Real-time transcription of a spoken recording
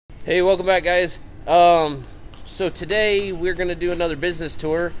Hey, welcome back, guys. So today we're going to do another business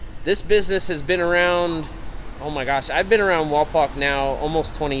tour. This business has been around, oh my gosh, I've been around Wapak now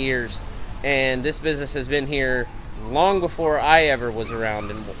almost 20 years. And this business has been here long before I ever was around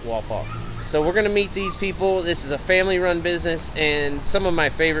in Wapak. So we're going to meet these people. This is a family-run business, and some of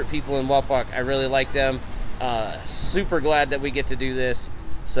my favorite people in Wapak. I really like them. Super glad that we get to do this.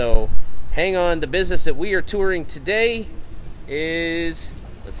 So hang on. The business that we are touring today is...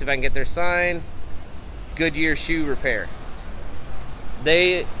 let's see if I can get their sign. Goodyear Shoe Repair.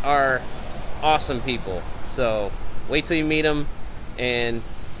 They are awesome people. So wait till you meet them. And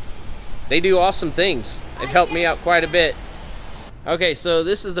they do awesome things. They've helped me out quite a bit. Okay, so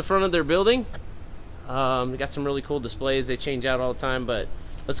this is the front of their building. They got some really cool displays. They change out all the time. But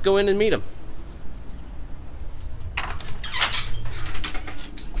let's go in and meet them.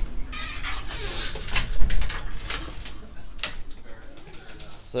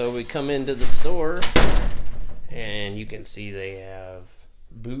 So we come into the store, and you can see they have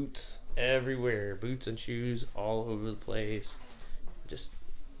boots everywhere. Boots and shoes all over the place. Just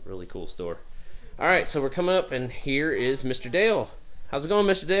really cool store. All right, so we're coming up, and here is Mr. Dale. How's it going,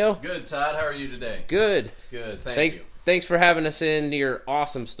 Mr. Dale? Good, Todd. How are you today? Good. Good. Thanks. Thanks for having us in your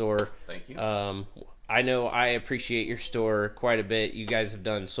awesome store. Thank you. I know I appreciate your store quite a bit. You guys have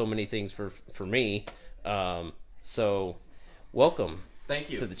done so many things for me. So welcome. Thank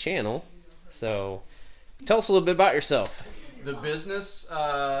you. To the channel. So tell us a little bit about yourself. The business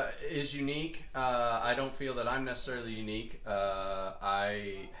is unique. I don't feel that I'm necessarily unique.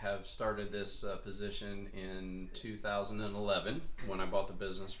 I have started this position in 2011 when I bought the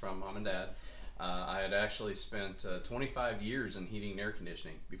business from Mom and Dad. I had actually spent 25 years in heating and air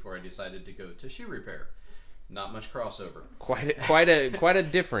conditioning before I decided to go to shoe repair. Not much crossover. Quite a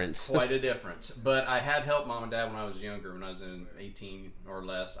difference. Quite a difference. But I had helped Mom and Dad when I was younger. When I was in 18 or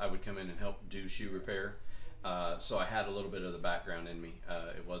less, I would come in and help do shoe repair. So I had a little bit of the background in me.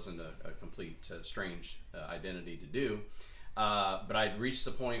 It wasn't a complete strange identity to do. But I'd reached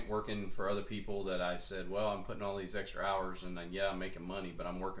the point working for other people that I said, well, I'm putting all these extra hours, and yeah, I'm making money, but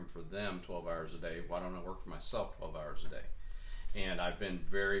I'm working for them 12 hours a day. Why don't I work for myself 12 hours a day? And I've been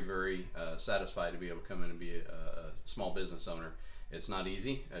very, very satisfied to be able to come in and be a small business owner. It's not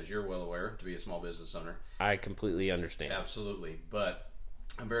easy, as you're well aware, to be a small business owner. I completely understand. Absolutely. But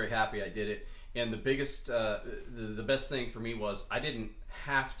I'm very happy I did it. And the biggest, the best thing for me was I didn't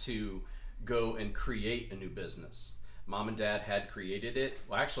have to go and create a new business. Mom and Dad had created it.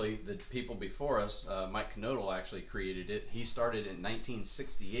 Well, actually, the people before us, Mike Knodel actually created it. He started in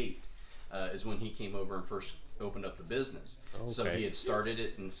 1968 is when he came over and first opened up the business. Okay. So he had started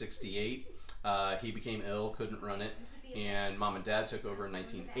it in 68. He became ill, couldn't run it, and Mom and Dad took over in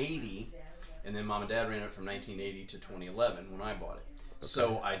 1980, and then Mom and Dad ran it from 1980 to 2011 when I bought it. Okay.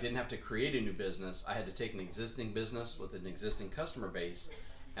 So I didn't have to create a new business. I had to take an existing business with an existing customer base,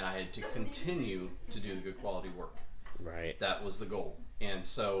 and I had to continue to do the good quality work. Right. That was the goal. And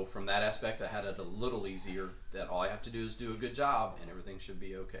so from that aspect, I had it a little easier, that all I have to do is do a good job, and everything should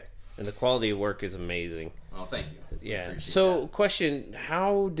be okay. And the quality of work is amazing. Well, thank you. Yeah. So, question: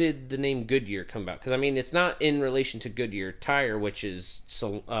 how did the name Goodyear come about? Because I mean, it's not in relation to Goodyear Tire, which is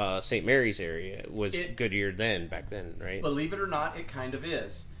St. Mary's area. It was Goodyear back then, right? Believe it or not, it kind of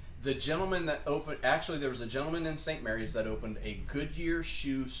is. The gentleman that opened, actually, there was a gentleman in St. Mary's that opened a Goodyear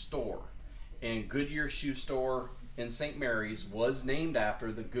shoe store, and Goodyear shoe store in St. Mary's was named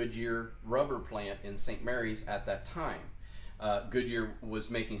after the Goodyear rubber plant in St. Mary's at that time. Goodyear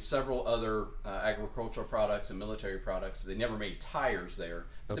was making several other agricultural products and military products. They never made tires there,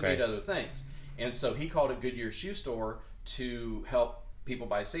 but they made other things. And so he called it Goodyear Shoe Store to help people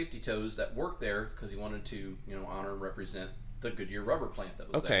buy safety toes that worked there, because he wanted to, honor and represent the Goodyear rubber plant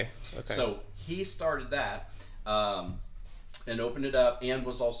that was there. Okay. So he started that and opened it up, and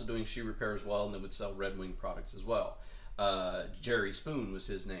was also doing shoe repair as well, and then would sell Red Wing products as well. Jerry Spoon was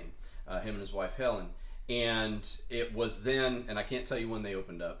his name, him and his wife Helen. And it was then, and I can't tell you when they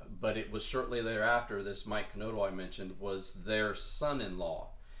opened up, but it was shortly thereafter, this Mike Knodel I mentioned was their son-in-law.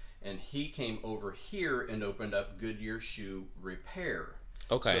 And he came over here and opened up Goodyear Shoe Repair.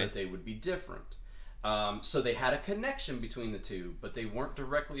 Okay. So that they would be different. So they had a connection between the two, but they weren't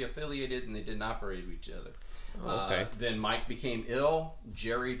directly affiliated, and they didn't operate with each other. Okay. Then Mike became ill.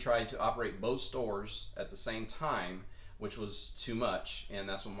 Jerry tried to operate both stores at the same time, which was too much, and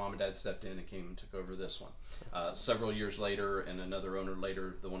that's when Mom and Dad stepped in and came and took over this one. Several years later, and another owner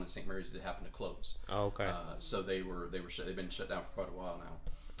later, the one in St. Mary's did happen to close. Okay. So they've been shut down for quite a while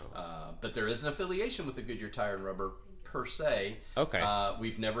now. But there is an affiliation with the Goodyear Tire and Rubber per se. Okay.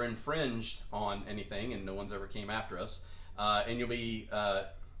 We've never infringed on anything, and no one's ever came after us. And you'll be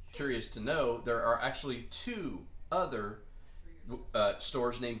curious to know, there are actually 2 other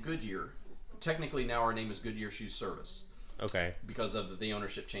stores named Goodyear. Technically, now our name is Goodyear Shoe Service. Okay. Because of the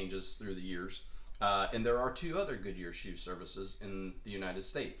ownership changes through the years. And there are 2 other Goodyear Shoe Services in the United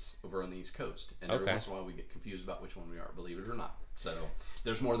States over on the East Coast. And every once in a while we get confused about which one we are, believe it or not. So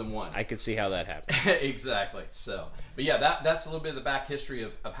there's more than one. I could see how that happened. Exactly. So, but yeah, that's a little bit of the back history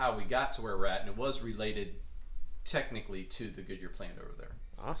of how we got to where we're at. And it was related technically to the Goodyear plant over there.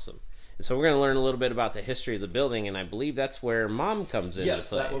 Awesome. And so we're going to learn a little bit about the history of the building, and I believe that's where Mom comes into play. Yes,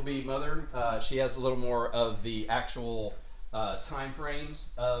 that will be Mother. She has a little more of the actual time frames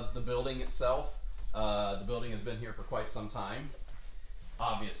of the building itself. The building has been here for quite some time,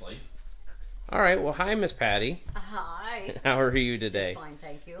 obviously. All right. Well, hi, Miss Patty. Hi. How are you today? Just fine,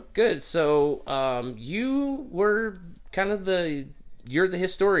 thank you. Good. So you were kind of you're the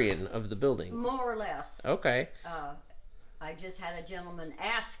historian of the building. More or less. Okay. I just had a gentleman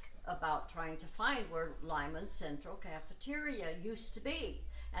ask about trying to find where Lyman Central Cafeteria used to be.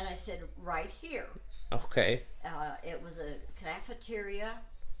 And I said, right here. Okay. It was a cafeteria.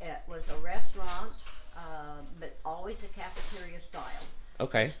 It was a restaurant, but always a cafeteria style.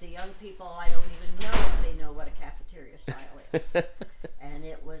 Okay. Which the young people, I don't even know if they know what a cafeteria style is. And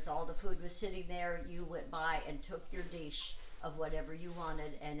it was all the food was sitting there. You went by and took your dish of whatever you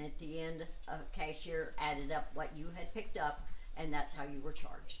wanted, and at the end, a cashier added up what you had picked up, and that's how you were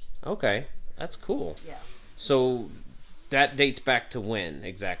charged. Okay. That's cool. Yeah. So that dates back to when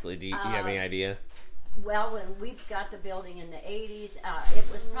exactly? Do you have any idea? Well, when we got the building in the 80s, it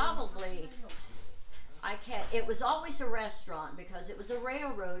was probably, it was always a restaurant because it was a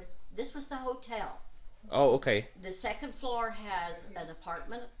railroad. This was the hotel. Oh, okay. The second floor has an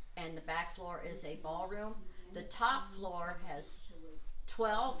apartment, and the back floor is a ballroom. The top floor has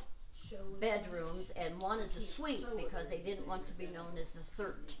 12 bedrooms, and one is a suite because they didn't want to be known as the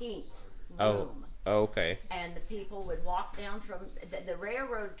 13th room. Oh, okay. And the people would walk down from, the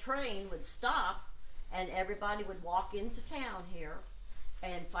railroad train would stop, and everybody would walk into town here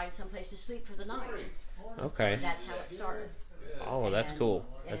and find someplace to sleep for the night. Okay. That's how it started. Oh, that's cool.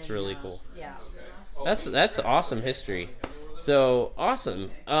 That's really cool. Yeah. That's awesome history. So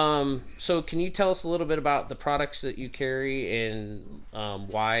awesome. So can you tell us a little bit about the products that you carry and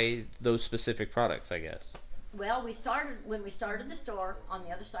why those specific products, I guess? Well, when we started the store on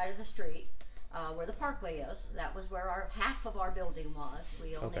the other side of the street, where the Parkway is. That was where half of our building was.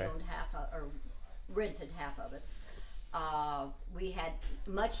 We only owned or rented half of it. We had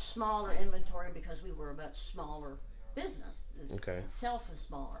much smaller inventory because we were a much smaller business. Okay. Itself was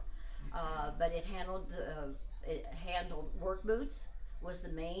smaller, but it handled work boots was the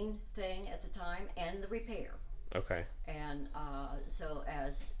main thing at the time, and the repair. Okay. And so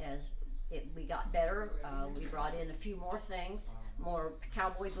as we got better, we brought in a few more things, more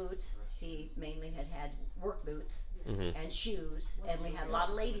cowboy boots. He mainly had work boots and shoes, and we had a lot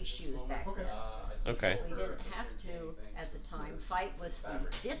of ladies' shoes back then. Okay. We didn't have to, at the time, fight with the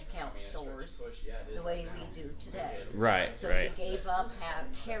discount stores the way we do today. Right, So right. we gave up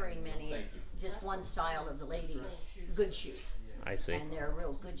carrying just one style of the ladies' good shoes. I see. And they're a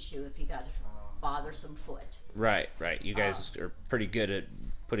real good shoe if you got a bothersome foot. Right, right. You guys are pretty good at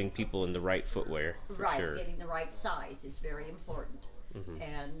putting people in the right footwear, for Right, sure. getting the right size is very important.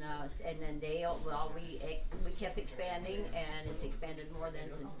 And then Dale, we kept expanding, and it's expanded more than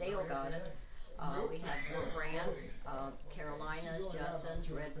since Dale got it. We have more brands, Carolinas,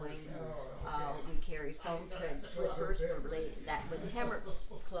 Justin's, Red Wings. We carry foam tread slippers for that when Hemmert's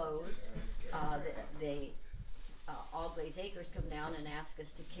closed. All Glaze Acres come down and ask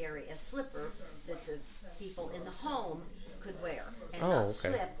us to carry a slipper that the people in the home could wear and not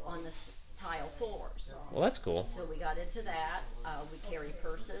slip on the tile floors. Well, that's cool. So we got into that. We carry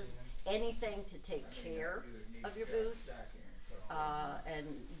purses, anything to take care of your boots. And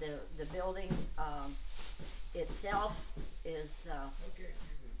the building itself is,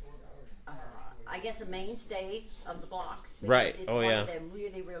 I guess, a mainstay of the block. Right. It's one of them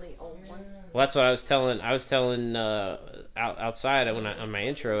really, really old ones. Well, that's what I was telling. Outside on my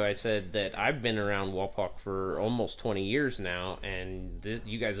intro, I said that I've been around Walpock for almost 20 years now, and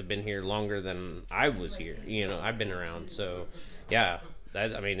you guys have been here longer than I was here. You know, I've been around, so yeah.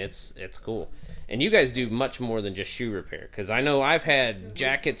 It's cool. And you guys do much more than just shoe repair, because I know I've had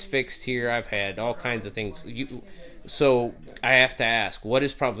jackets fixed here. I've had all kinds of things. So I have to ask, what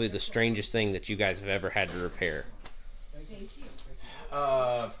is probably the strangest thing that you guys have ever had to repair?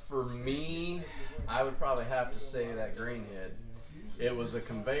 For me, I would probably have to say that grain head. It was a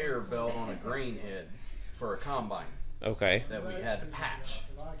conveyor belt on a grain head for a combine. Okay. that we had to patch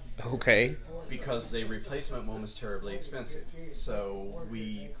Okay. because a replacement one was terribly expensive. So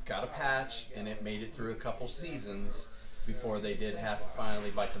we got a patch, and it made it through a couple seasons before they did have to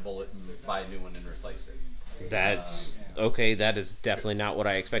finally bite the bullet and buy a new one and replace it. That's okay. That is definitely not what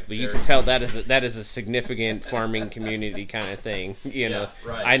I expected. But you can tell that is a significant farming community kind of thing. You know,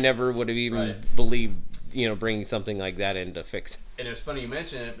 right. I never would have even Right. believed, you know, bringing something like that in to fix. And it was funny you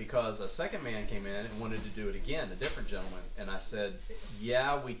mention it because a second man came in and wanted to do it again, a different gentleman. And I said,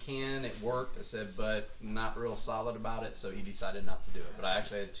 yeah, we can. It worked. I said, but not real solid about it. So he decided not to do it. But I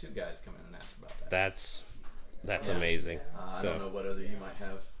actually had two guys come in and ask about that. That's Yeah. amazing. I So don't know what other you might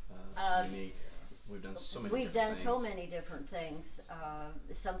have unique. We've done so many. We've different done so things. many different things.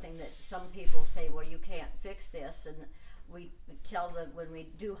 Something that some people say, well, you can't fix this, and we tell them when we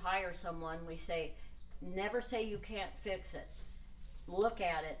do hire someone, we say, never say you can't fix it. Look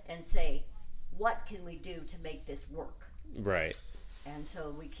at it and say, what can we do to make this work? right. And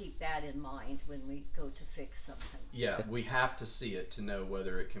so we keep that in mind when we go to fix something. Yeah, we have to see it to know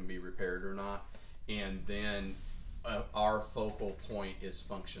whether it can be repaired or not. And then our focal point is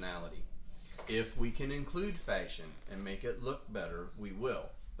functionality. If we can include fashion and make it look better, we will.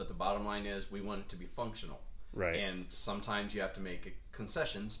 But the bottom line is we want it to be functional. Right. And sometimes you have to make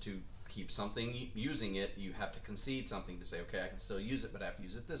concessions to keep something using it. You have to concede something to say, okay, I can still use it, but I have to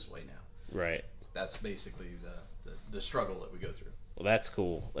use it this way now. Right. That's basically the struggle that we go through. Well, that's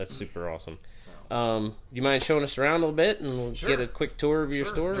cool. That's super awesome. So, You mind showing us around a little bit, and we'll Sure. get a quick tour of your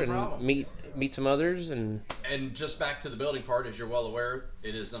Sure, store no and problem. meet some others and. And just back to the building part, as you're well aware,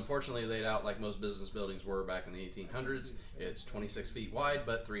 it is unfortunately laid out like most business buildings were back in the 1800s. It's 26 feet wide,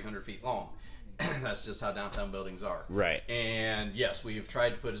 but 300 feet long. That's just how downtown buildings are. Right. And yes, we've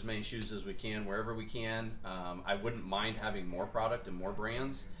tried to put as many shoes as we can wherever we can. I wouldn't mind having more product and more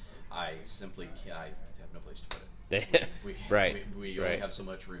brands. I simply I have no place to put it. Right. We only Right. have so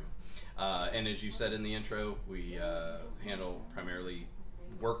much room. And as you said in the intro, we handle primarily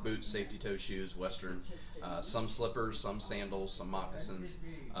work boots, safety toe shoes, Western, some slippers, some sandals, some moccasins.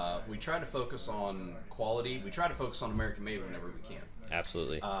 We try to focus on quality. We try to focus on American made whenever we can.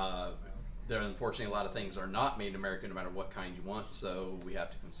 Absolutely. There, unfortunately, a lot of things are not made in America, no matter what kind you want. So we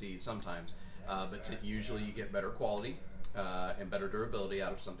have to concede sometimes. But usually, you get better quality and better durability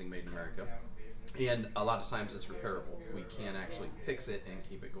out of something made in America. And a lot of times it's repairable. We can actually fix it and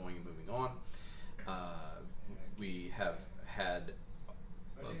keep it going and moving on. We have had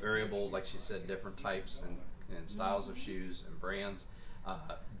a variable, like she said, different types and styles of shoes and brands.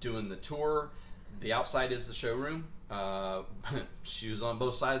 Doing the tour, the outside is the showroom. Shoes on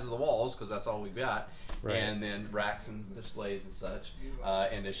both sides of the walls because that's all we've got. Right. And then racks and displays and such.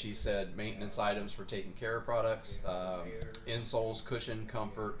 And as she said, maintenance items for taking care of products, insoles, cushion,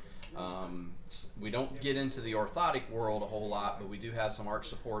 comfort. We don't get into the orthotic world a whole lot, but we do have some arch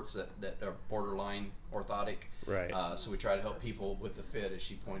supports that are borderline orthotic. Right. So we try to help people with the fit, as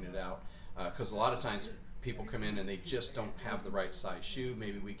she pointed out, because a lot of times people come in and they just don't have the right size shoe.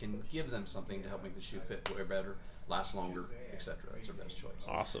 Maybe we can give them something to help make the shoe fit way better, last longer, etc. It's our best choice.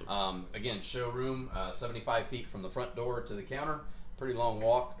 Awesome. Again, showroom, 75 feet from the front door to the counter. Pretty long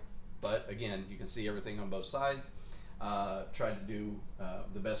walk, but again, you can see everything on both sides. Tried to do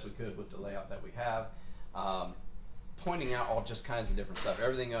the best we could with the layout that we have. Pointing out all just kinds of different stuff.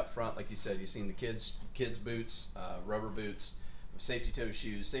 Everything up front, like you said, you've seen the kids boots, rubber boots, safety toe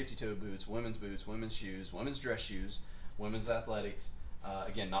shoes, safety toe boots, women's shoes, women's dress shoes, women's athletics.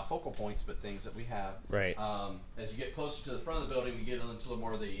 Again, not focal points, but things that we have. Right. As you get closer to the front of the building, we get into a little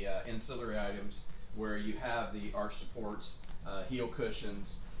more of the ancillary items where you have the arch supports, heel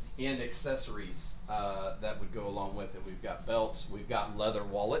cushions, and accessories that would go along with it. We've got belts, we've got leather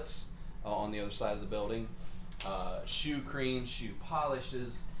wallets on the other side of the building, shoe creams, shoe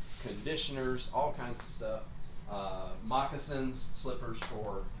polishes, conditioners, all kinds of stuff, moccasins, slippers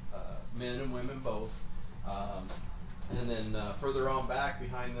for men and women both. And then further on back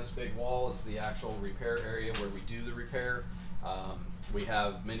behind this big wall is the actual repair area where we do the repair. We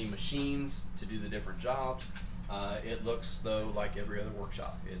have many machines to do the different jobs. It looks though like every other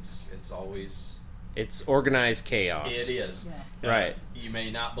workshop. It's always It's organized chaos. it is. Yeah. Right. You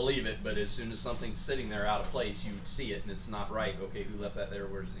may not believe it, but as soon as something's sitting there out of place, you see it and it's not right. Okay, who left that there?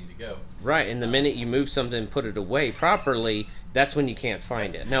 Where does it need to go? Right, and the minute you move something and put it away properly, that's when you can't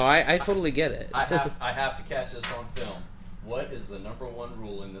find it. No, I totally get it. I have to catch this on film. What is the number one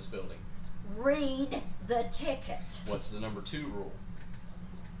rule in this building? Read the ticket. What's the number two rule?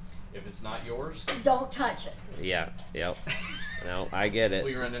 If it's not yours, Don't touch it. Yeah, yep. No, I get it.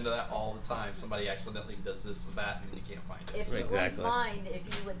 we run into that all the time. Somebody accidentally does this or that, and you can't find it. If you Exactly. wouldn't mind, if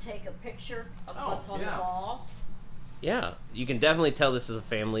you would take a picture of Oh, what's on yeah. the wall, Yeah, you can definitely tell this is a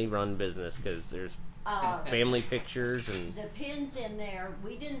family-run business because there's Uh, family pictures and. the pins in there,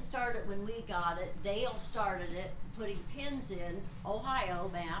 we didn't start it when we got it. Dale started it, putting pins in Ohio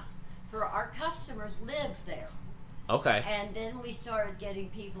map for our customers lived there. Okay. And then we started getting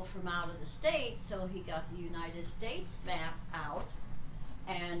people from out of the state, so he got the United States map out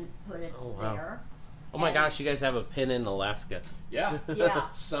and put it Oh, wow. there. Oh my And- gosh, you guys have a pin in Alaska. Yeah. Yeah.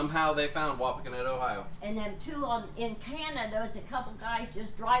 Somehow they found Wapakoneta, Ohio. And then two in Canada, was a couple guys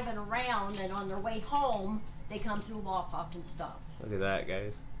just driving around, and on their way home, they come through Wapak and stopped. Look at that,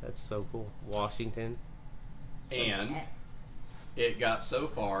 guys. That's so cool. Washington. And it got so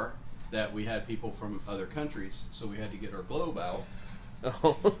far that we had people from other countries, so we had to get our globe out.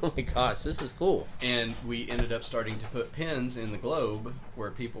 Oh my gosh, this is cool. And we ended up starting to put pins in the globe where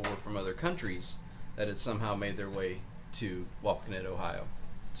people were from other countries that had somehow made their way to Wapakoneta, Ohio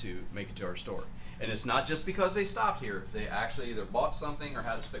to make it to our store. And it's not just because they stopped here. They actually either bought something or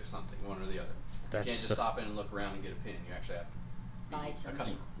had us fix something, one or the other. That's you can't just so- stop in and look around and get a pin. You actually have to Buy be a something.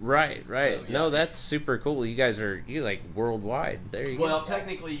 customer. Right. So, yeah. No, that's super cool. You guys are like worldwide. There you Well, go.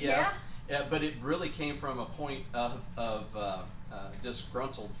 technically, yes. But it really came from a point of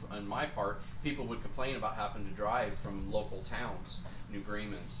disgruntled on my part. People would complain about having to drive from local towns, New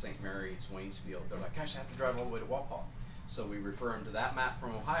Bremen, St. Mary's, Waynesfield. They're like, gosh, I have to drive all the way to Wapak. So we refer them to that map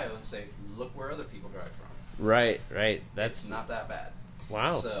from Ohio and say, look where other people drive from. Right. That's It's not that bad. wow.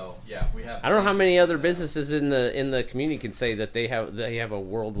 So yeah, we have. I don't know how many other businesses in the community can say that they have a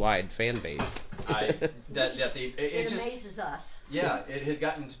worldwide fan base. It It just amazes us. yeah, it had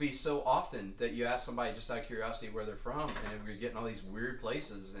gotten to be so often that you ask somebody just out of curiosity where they're from, and we're getting all these weird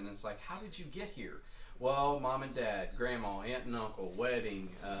places, and it's like, how did you get here? Well, mom and dad, grandma, aunt and uncle, wedding.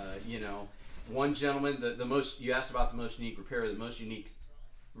 One gentleman, the most you asked about the most unique repair. The most unique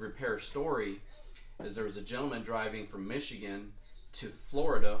repair story is there was a gentleman driving from Michigan to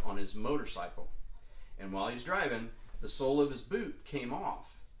Florida on his motorcycle, and while he's driving, the sole of his boot came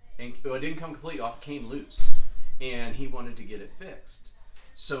off, and it didn't come completely off, it came loose, and he wanted to get it fixed.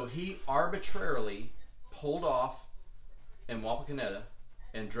 So he arbitrarily pulled off in Wapakoneta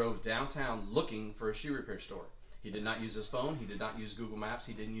and drove downtown looking for a shoe repair store. He did not use his phone, he did not use Google Maps,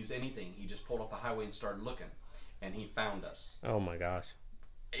 he didn't use anything. He just pulled off the highway and started looking, and he found us. Oh my gosh.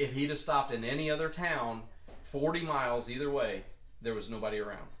 If he'd have stopped in any other town 40 miles either way, there was nobody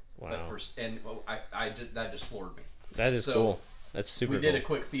around. Wow. That just floored me. That is So, cool. That's super We did cool. a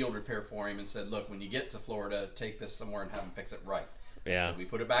quick field repair for him and said, look, when you get to Florida, take this somewhere and have him fix it right. Yeah. So we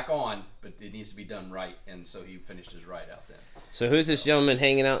put it back on, but it needs to be done right, and so he finished his ride out then. So who's this gentleman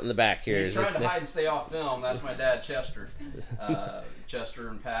hanging out in the back here? He's Is trying it- to hide and stay off film. That's my dad, Chester. Chester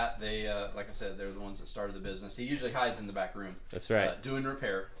and Pat, they, like I said, they're the ones that started the business. He usually hides in the back room. That's right. Doing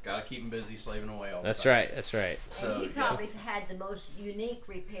repair. Got to keep him busy, slaving away all the That's time. right. That's right. So, And he yeah. probably had the most unique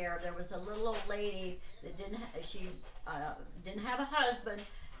repair. There was a little old lady that didn't have a husband,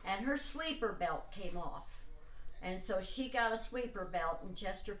 and her sweeper belt came off, and so she got a sweeper belt, and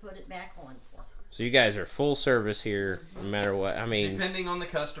Chester put it back on for her. So you guys are full service here, no matter what. I mean, Depending on the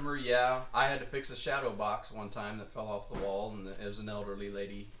customer, yeah. I had to fix a shadow box one time that fell off the wall, and it was an elderly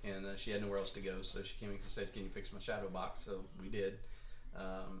lady, and she had nowhere else to go, so she came and said, can you fix my shadow box? So we did.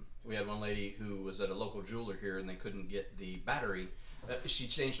 We had one lady who was at a local jeweler here, and they couldn't get the battery. She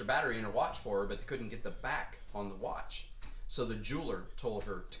changed her battery in her watch for her, but they couldn't get the back on the watch. So the jeweler told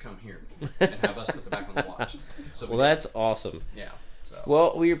her to come here and have us put the back on the watch. So well, we did. that's awesome. Yeah. So.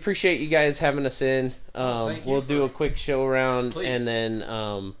 Well, we appreciate you guys having us in. thank you We'll do for- a quick show around, Please. and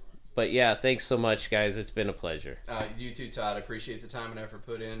then, but yeah, thanks so much, guys. It's been a pleasure. You too, Todd. I appreciate the time and effort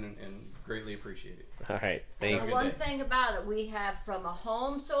put in, and greatly appreciate it. All right, And thank the Good one day. thing about it, we have from a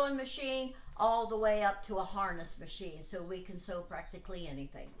home sewing machine all the way up to a harness machine, so we can sew practically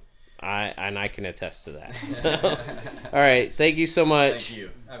anything. I can attest to that. So, all right, thank you so much. Thank you.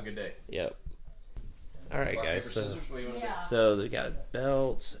 Have a good day. Yep. All right, Rock, guys. paper, So, scissors? What do you want to do? Yeah. so they got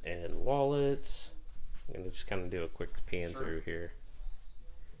belts and wallets. I'm gonna just kind of do a quick pan Sure. through here.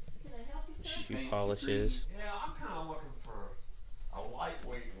 Can I help you, sir? Shoe Paint, polishes. Yeah, I'm kind of looking for a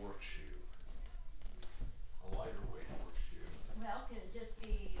lightweight work shoe. A lighter weight work shoe. Well, can it just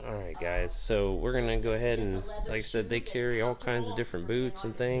be? All right, guys. So we're gonna go ahead Just a and, leather like I said, shoe they that's carry all kinds of comfortable different for being boots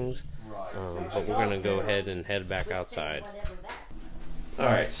on and your things. Right. But we're gonna go ahead and head back Withstand outside. whatever that- All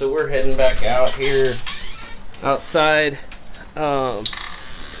right, so we're heading back out here outside.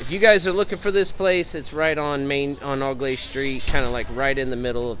 If you guys are looking for this place, it's right on Augley Street, kind of like right in the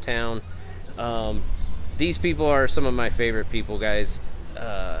middle of town. These people are some of my favorite people, guys,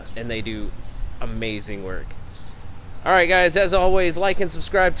 and they do amazing work. All right, guys, as always, like and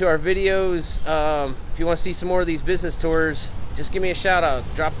subscribe to our videos. If you want to see some more of these business tours, just give me a shout out.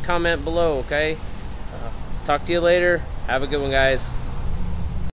 Drop a comment below, okay? Talk to you later. Have a good one, guys.